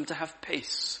wants them to have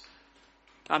peace.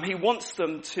 He wants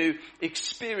them to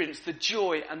experience the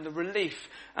joy and the relief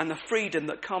and the freedom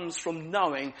that comes from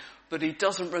knowing that he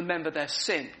doesn't remember their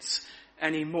sins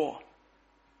anymore.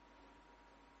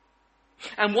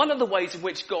 And one of the ways in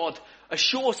which God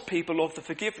assures people of the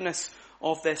forgiveness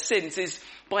of their sins is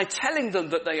by telling them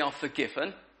that they are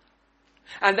forgiven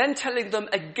and then telling them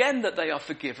again that they are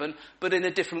forgiven, but in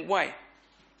a different way.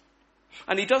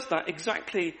 And he does that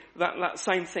exactly that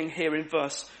same thing here in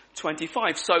verse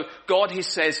 25. So God, he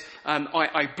says,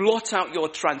 I blot out your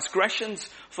transgressions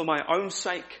for my own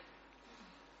sake.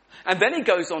 And then he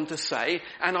goes on to say,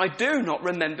 and I do not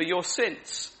remember your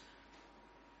sins.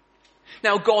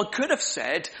 Now, God could have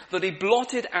said that he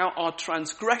blotted out our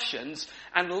transgressions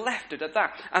and left it at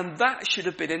that. And that should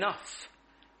have been enough.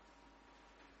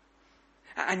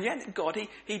 And yet God,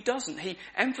 he doesn't. He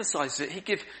emphasizes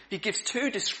it. He gives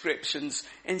two descriptions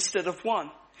instead of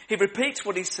one. He repeats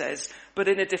what he says, but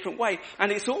in a different way.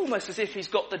 And it's almost as if he's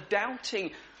got the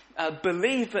doubting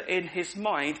believer in his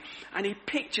mind, and he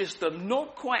pictures them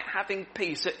not quite having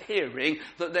peace at hearing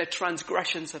that their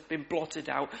transgressions have been blotted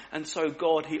out. And so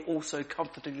God, he also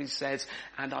comfortingly says,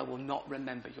 and I will not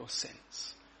remember your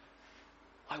sins.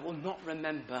 I will not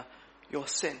remember your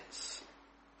sins.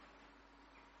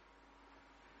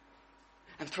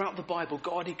 And throughout the Bible,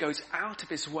 God, he goes out of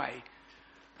his way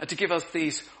to give us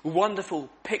these wonderful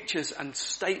pictures and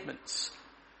statements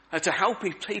to help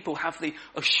people have the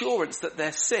assurance that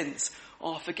their sins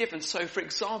are forgiven. So, for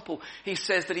example, he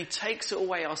says that he takes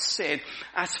away our sin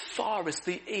as far as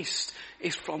the east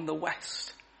is from the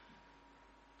west.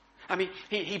 I mean,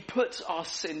 he puts our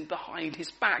sin behind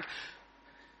his back.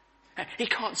 He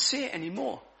can't see it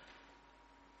anymore.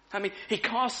 I mean, he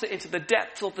casts it into the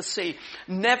depths of the sea,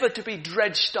 never to be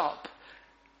dredged up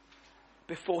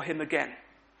before him again.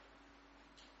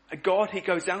 A God, he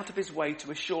goes out of his way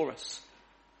to assure us.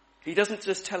 He doesn't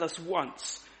just tell us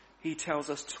once, he tells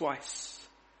us twice.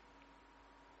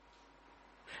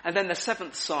 And then the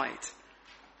seventh side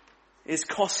is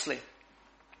costly.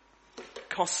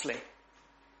 Costly.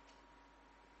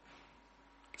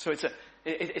 So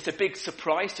it's a big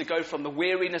surprise to go from the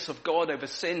weariness of God over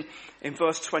sin in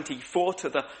verse 24 to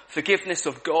the forgiveness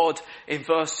of God in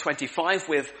verse 25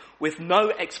 with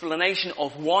no explanation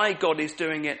of why God is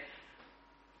doing it.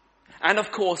 And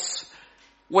of course,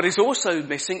 what is also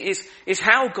missing is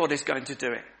how God is going to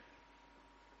do it.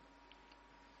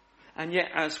 And yet,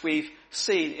 as we've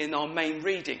seen in our main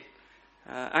reading,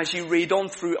 as you read on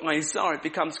through Isaiah, it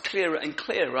becomes clearer and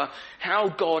clearer how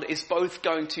God is both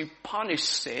going to punish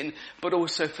sin, but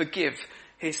also forgive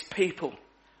his people.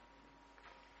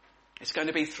 It's going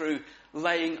to be through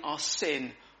laying our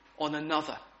sin on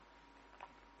another.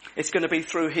 It's going to be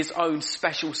through his own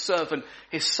special servant,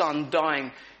 his son,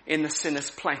 dying in the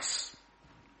sinner's place.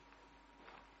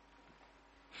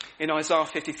 In Isaiah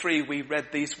 53, we read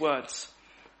these words.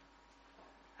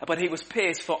 But he was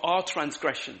pierced for our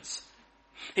transgressions.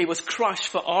 He was crushed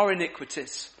for our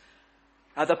iniquities.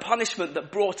 The punishment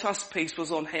that brought us peace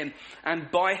was on him,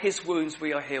 and by his wounds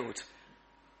we are healed.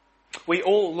 We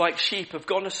all, like sheep, have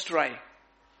gone astray.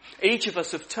 Each of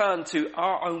us have turned to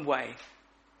our own way,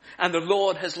 and the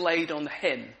Lord has laid on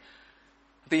him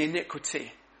the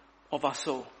iniquity of us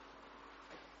all.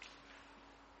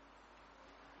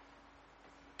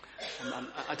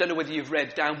 I don't know whether you've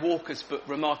read Dan Walker's book,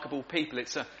 Remarkable People.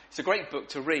 It's a great book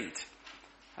to read.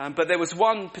 But there was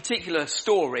one particular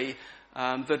story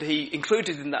that he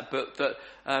included in that book that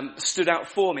stood out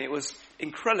for me. It was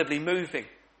incredibly moving.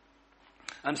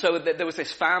 And so there was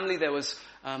this family. There was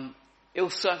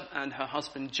Ilsa and her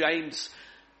husband James.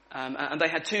 And they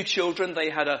had two children. They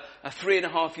had a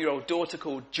 3.5-year-old daughter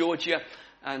called Georgia.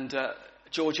 And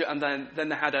then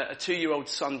they had a 2-year-old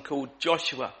son called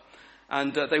Joshua.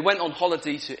 And they went on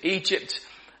holiday to Egypt.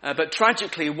 But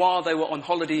tragically, while they were on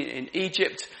holiday in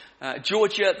Egypt,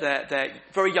 Georgia, their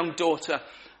very young daughter,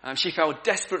 she fell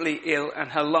desperately ill and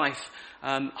her life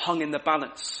hung in the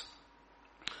balance.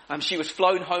 She was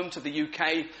flown home to the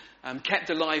UK, kept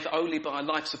alive only by a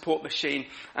life support machine,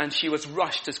 and she was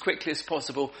rushed as quickly as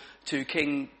possible to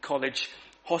King College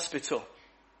Hospital.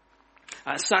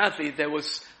 Sadly, there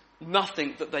was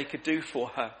nothing that they could do for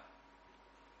her.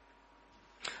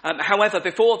 However,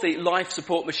 before the life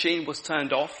support machine was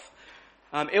turned off,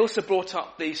 Ilsa brought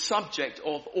up the subject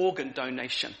of organ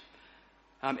donation.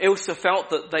 Ilsa felt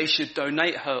that they should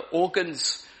donate her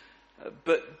organs,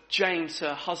 but James,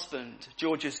 her husband,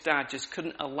 Georgia's dad, just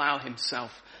couldn't allow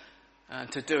himself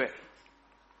to do it.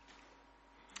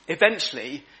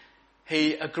 Eventually,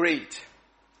 he agreed.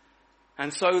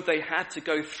 And so they had to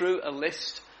go through a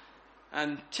list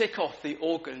and tick off the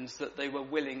organs that they were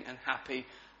willing and happy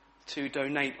to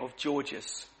donate of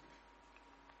Georgia's.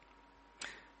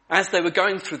 As they were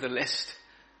going through the list,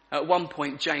 at one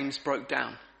point James broke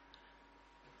down.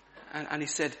 And he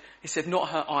said, not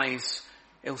her eyes,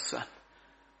 Ilsa.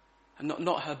 And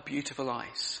not her beautiful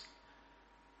eyes.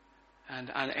 And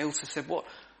Ilsa said,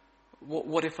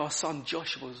 what if our son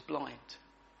Joshua was blind?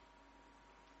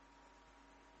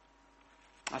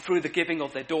 Through the giving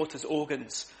of their daughter's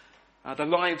organs, the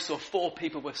lives of 4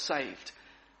 people were saved.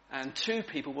 And 2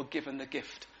 people were given the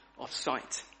gift of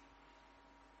sight.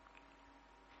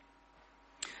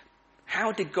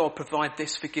 How did God provide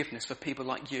this forgiveness for people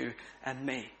like you and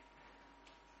me?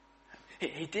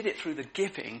 He did it through the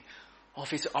giving of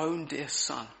his own dear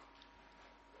son.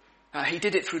 He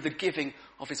did it through the giving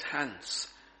of his hands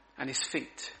and his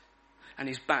feet and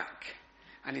his back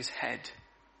and his head.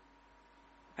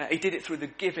 He did it through the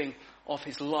giving of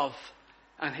his love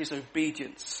and his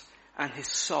obedience and his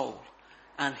soul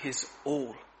and his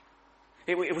all.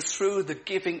 It was through the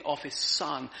giving of his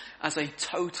Son as a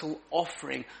total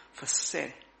offering for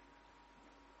sin.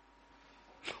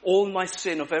 All my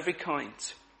sin of every kind,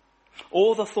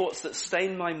 all the thoughts that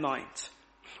stain my mind,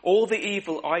 all the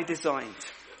evil I designed,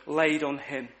 laid on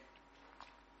him.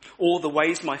 All the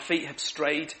ways my feet have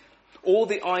strayed, all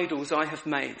the idols I have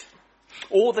made,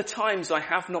 all the times I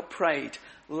have not prayed,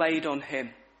 laid on him.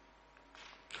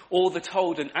 All the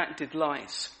told and acted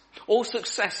lies, all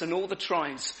success and all the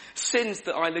tries, sins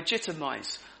that I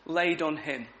legitimize, laid on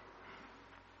him.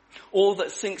 All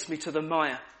that sinks me to the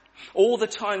mire, all the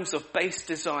times of base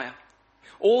desire,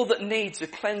 all that needs a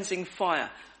cleansing fire,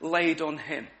 laid on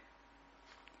him.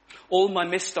 All my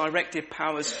misdirected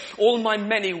powers, all my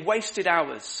many wasted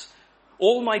hours,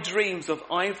 all my dreams of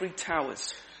ivory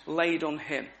towers, laid on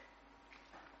him.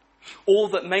 All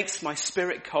that makes my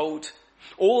spirit cold,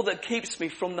 all that keeps me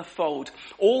from the fold,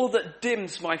 all that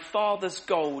dims my Father's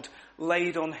gold,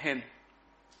 laid on him.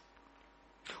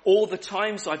 All the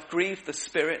times I've grieved the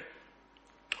Spirit,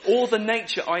 all the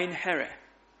nature I inherit,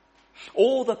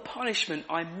 all the punishment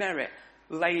I merit,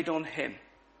 laid on him.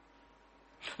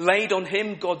 Laid on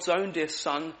him God's own dear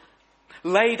Son,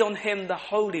 laid on him the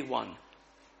Holy One,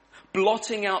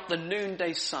 blotting out the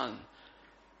noonday sun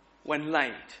when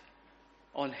laid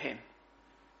on him.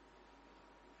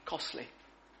 Costly.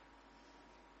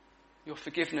 Your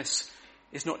forgiveness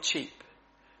is not cheap.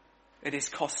 It is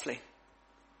costly.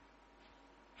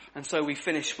 And so we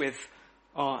finish with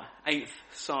our 8th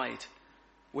side,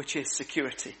 which is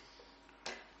security.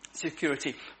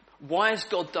 Security. Why has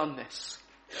God done this?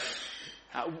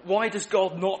 Why does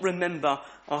God not remember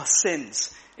our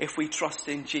sins if we trust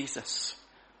in Jesus?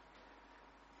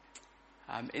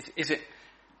 Is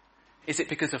it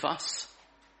because of us?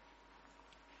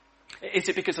 Is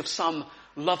it because of some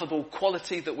lovable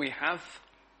quality that we have?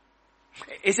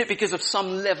 Is it because of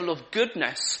some level of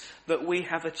goodness that we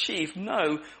have achieved?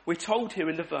 No, we're told here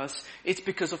in the verse, it's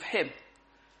because of him.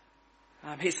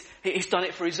 He's done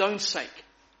it for his own sake.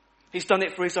 He's done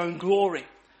it for his own glory.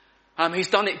 He's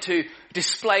done it to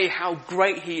display how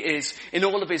great he is in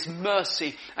all of his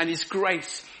mercy and his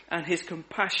grace and his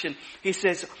compassion. He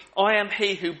says, I am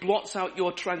he who blots out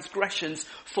your transgressions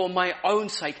for my own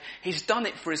sake. He's done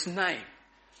it for his name.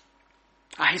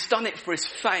 He's done it for his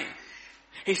fame.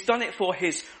 He's done it for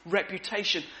his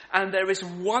reputation. And there is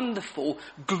wonderful,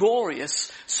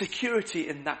 glorious security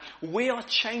in that. We are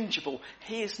changeable.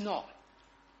 He is not.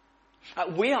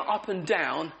 We are up and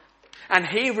down, and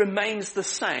he remains the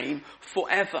same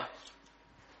forever.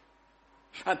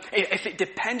 If it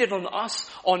depended on us,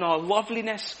 on our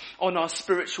loveliness, on our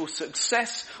spiritual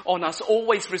success, on us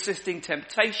always resisting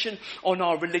temptation, on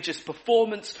our religious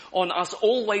performance, on us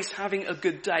always having a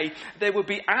good day, there would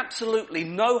be absolutely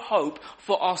no hope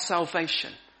for our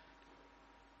salvation.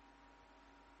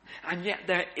 And yet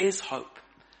there is hope.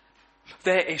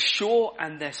 There is sure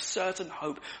and there's certain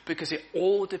hope, because it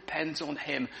all depends on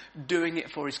him doing it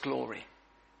for his glory.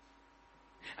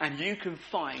 And you can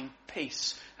find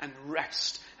peace and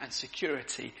rest and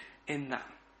security in that.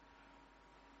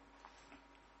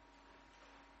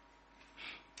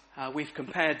 We've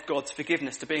compared God's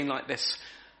forgiveness to being like this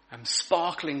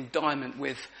sparkling diamond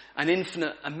with an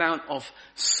infinite amount of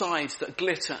sides that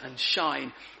glitter and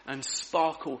shine and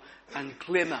sparkle and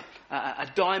glimmer. A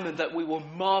diamond that we will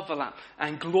marvel at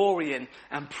and glory in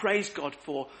and praise God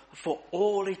for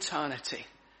all eternity.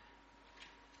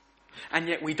 And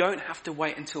yet we don't have to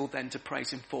wait until then to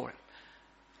praise him for it.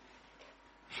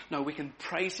 No, we can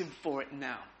praise him for it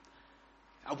now.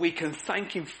 We can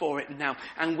thank him for it now.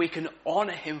 And we can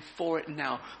honour him for it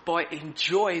now by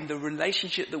enjoying the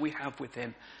relationship that we have with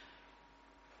him.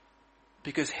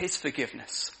 Because his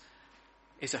forgiveness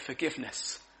is a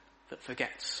forgiveness that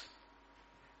forgets.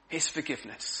 His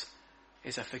forgiveness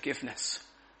is a forgiveness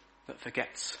that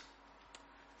forgets.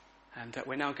 And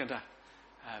we're now going to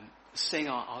sing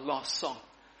our last song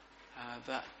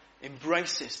that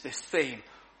embraces this theme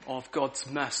of God's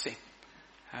mercy,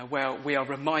 where we are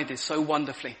reminded so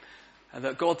wonderfully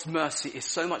that God's mercy is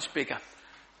so much bigger,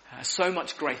 so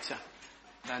much greater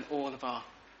than all of our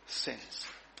sins.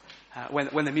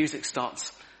 When the music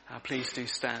starts, please do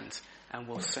stand and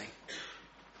we'll sing.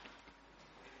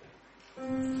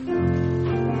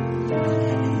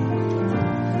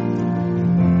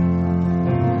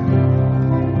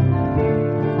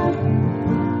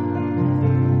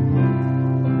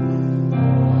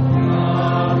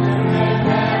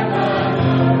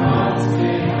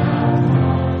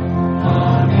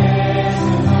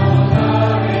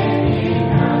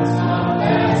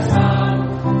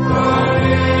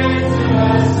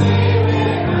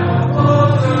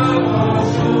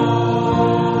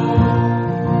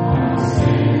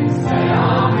 Since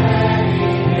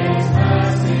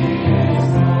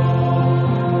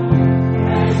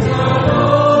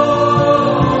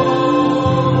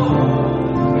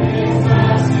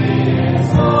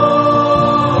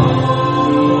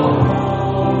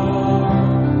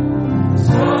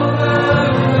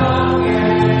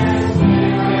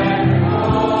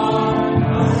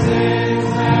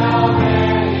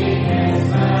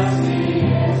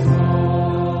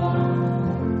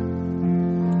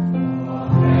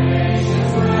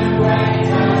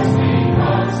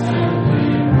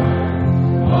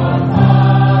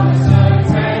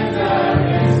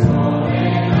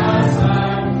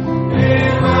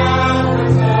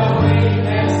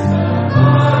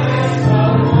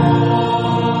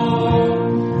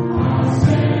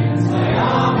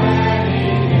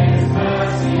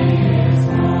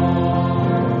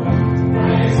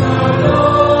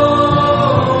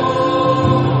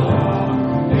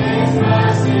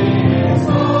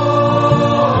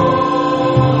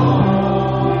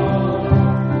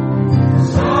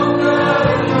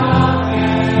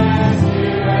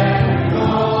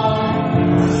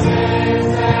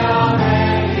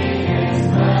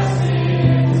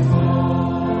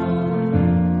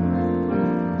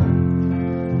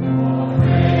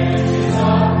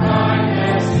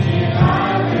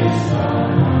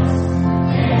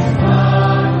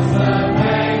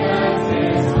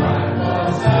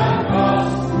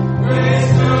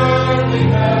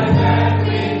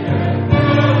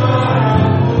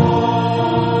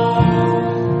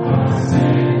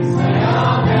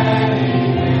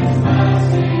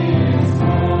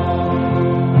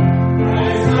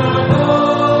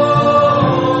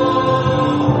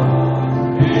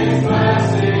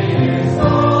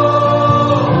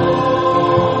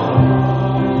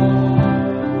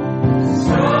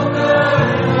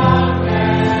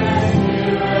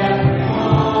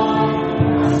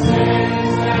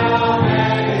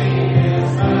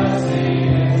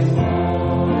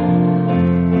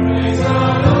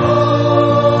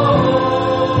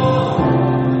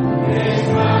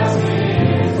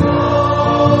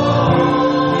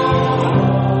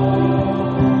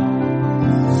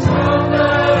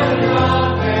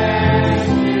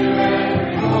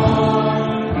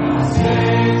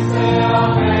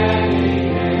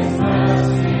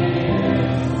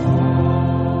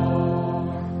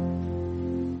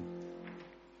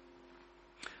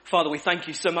Father, we thank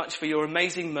you so much for your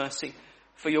amazing mercy,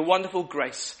 for your wonderful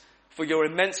grace, for your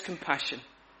immense compassion,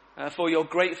 for your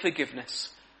great forgiveness.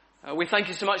 We thank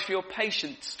you so much for your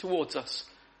patience towards us.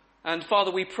 And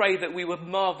Father, we pray that we would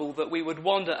marvel, that we would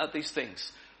wonder at these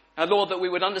things. Lord, that we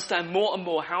would understand more and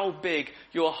more how big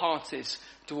your heart is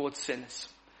towards sinners.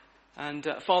 And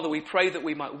Father, we pray that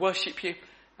we might worship you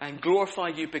and glorify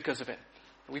you because of it.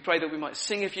 We pray that we might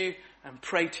sing of you and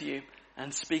pray to you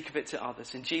and speak of it to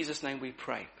others. In Jesus' name we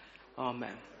pray.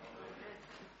 Amen.